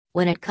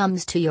When it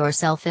comes to your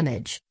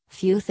self-image,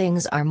 few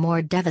things are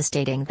more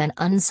devastating than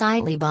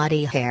unsightly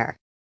body hair.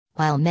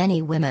 While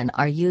many women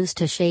are used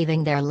to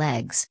shaving their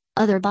legs,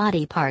 other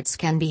body parts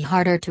can be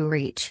harder to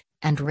reach,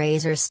 and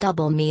razor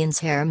stubble means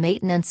hair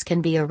maintenance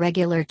can be a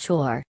regular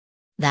chore.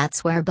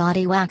 That's where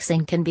body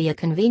waxing can be a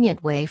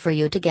convenient way for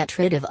you to get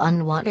rid of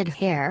unwanted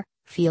hair,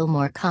 feel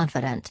more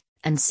confident,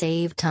 and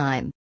save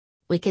time.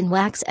 We can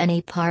wax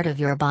any part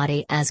of your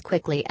body as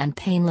quickly and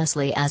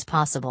painlessly as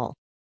possible.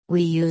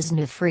 We use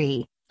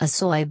New-Free, a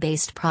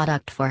soy-based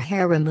product for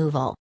hair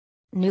removal.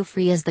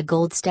 New-Free is the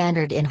gold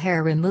standard in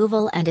hair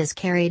removal and is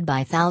carried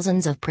by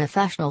thousands of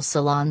professional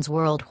salons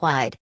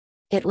worldwide.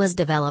 It was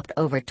developed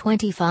over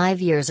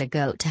 25 years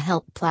ago to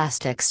help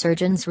plastic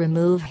surgeons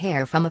remove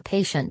hair from a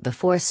patient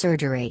before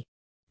surgery.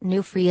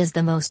 New-Free is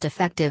the most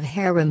effective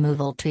hair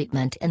removal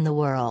treatment in the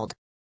world.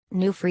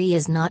 New-Free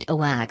is not a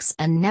wax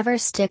and never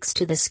sticks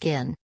to the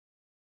skin.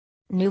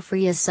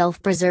 New-Free is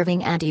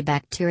self-preserving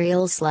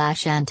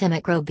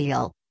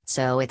antibacterial/antimicrobial,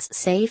 so it's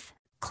safe,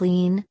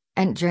 clean,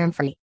 and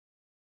germ-free.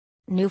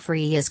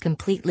 New-Free is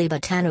completely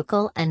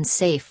botanical and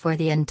safe for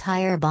the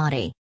entire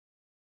body.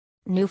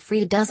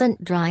 New-Free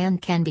doesn't dry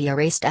and can be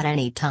erased at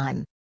any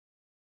time.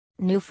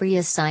 New-Free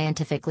is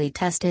scientifically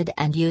tested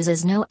and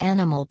uses no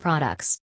animal products.